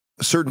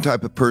a certain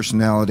type of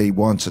personality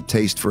wants a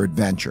taste for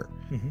adventure.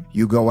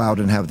 You go out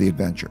and have the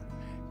adventure.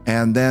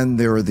 And then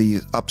there are the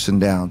ups and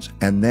downs,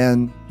 and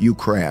then you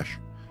crash.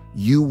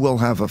 You will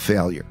have a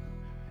failure.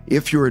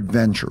 If you're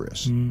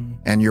adventurous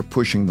and you're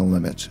pushing the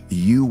limits,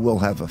 you will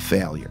have a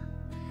failure.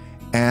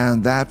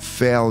 And that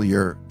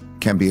failure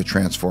can be a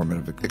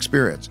transformative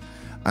experience.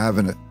 I have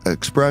an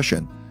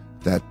expression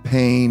that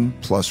pain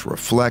plus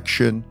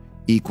reflection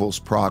equals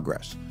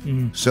progress.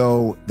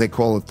 So they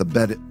call it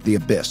the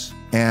abyss.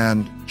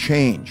 And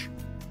change,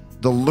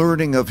 the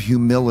learning of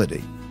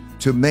humility,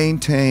 to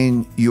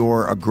maintain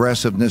your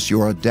aggressiveness,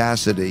 your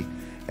audacity,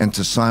 and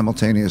to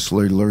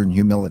simultaneously learn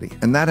humility.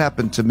 And that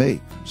happened to me.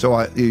 So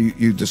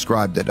you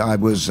described it. I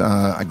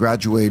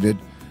graduated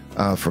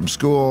from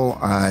school.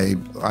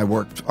 I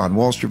worked on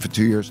Wall Street for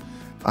 2 years.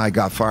 I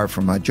got fired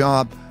from my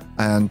job.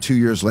 And 2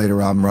 years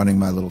later, I'm running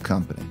my little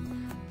company.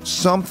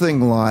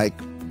 Something like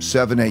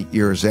 7, 8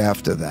 years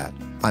after that,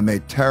 I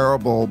made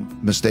terrible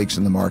mistakes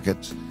in the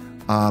markets.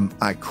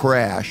 I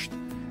crashed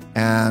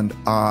and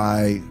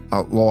I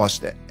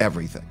lost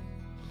everything.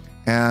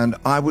 And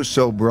I was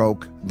so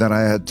broke that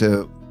I had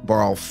to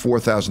borrow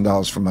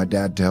 $4,000 from my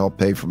dad to help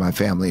pay for my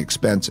family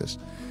expenses.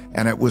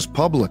 And it was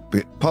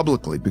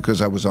publicly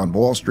because I was on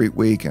Wall Street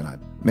Week and I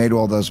made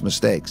all those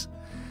mistakes.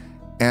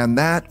 And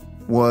that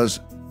was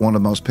one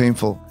of the most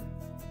painful.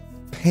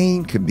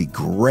 Pain can be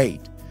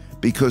great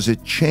because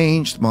it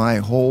changed my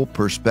whole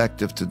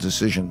perspective to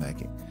decision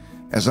making.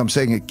 As I'm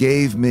saying, it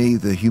gave me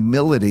the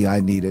humility I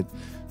needed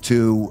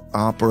to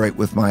operate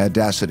with my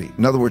audacity.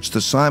 In other words,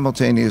 to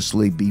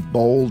simultaneously be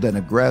bold and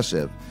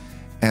aggressive,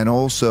 and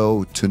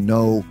also to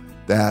know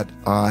that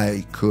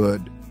I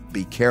could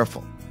be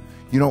careful.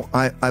 You know,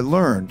 I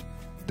learned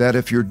that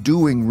if you're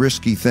doing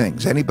risky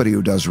things, anybody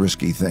who does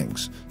risky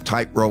things,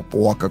 tightrope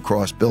walk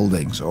across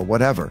buildings or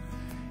whatever,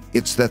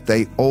 it's that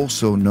they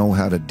also know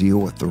how to deal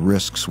with the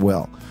risks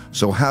well.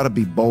 So how to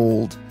be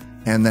bold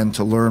and then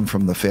to learn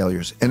from the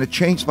failures. And it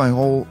changed my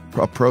whole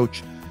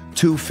approach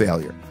to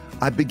failure.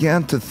 I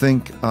began to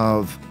think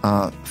of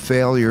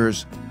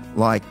failures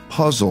like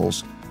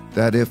puzzles,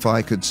 that if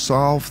I could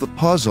solve the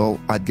puzzle,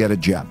 I'd get a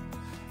gem.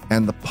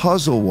 And the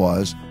puzzle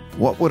was,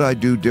 what would I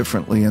do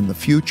differently in the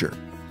future?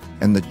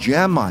 And the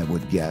gem I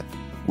would get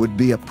would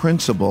be a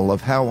principle of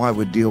how I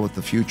would deal with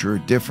the future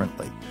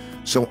differently.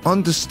 So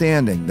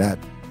understanding that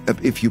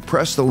if you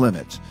press the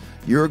limits,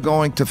 you're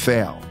going to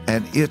fail,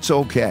 and it's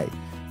okay.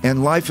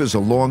 And life is a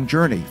long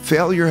journey.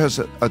 Failure has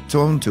a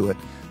tone to it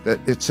that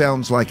it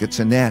sounds like it's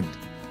an end.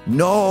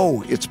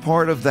 No, it's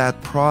part of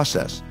that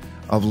process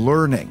of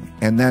learning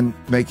and then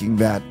making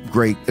that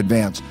great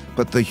advance.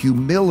 But the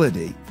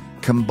humility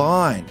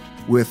combined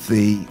with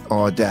the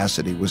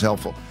audacity was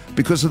helpful,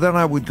 because then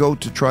I would go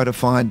to try to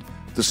find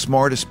the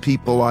smartest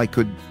people I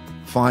could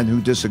find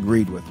who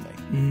disagreed with me.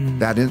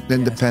 That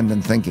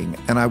independent thinking.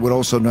 And I would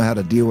also know how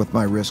to deal with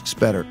my risks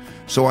better.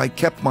 So I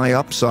kept my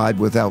upside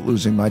without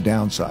losing my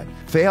downside.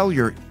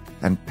 Failure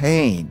and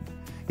pain,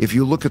 if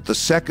you look at the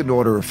second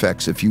order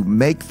effects, if you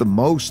make the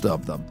most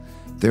of them,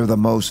 they're the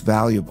most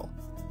valuable.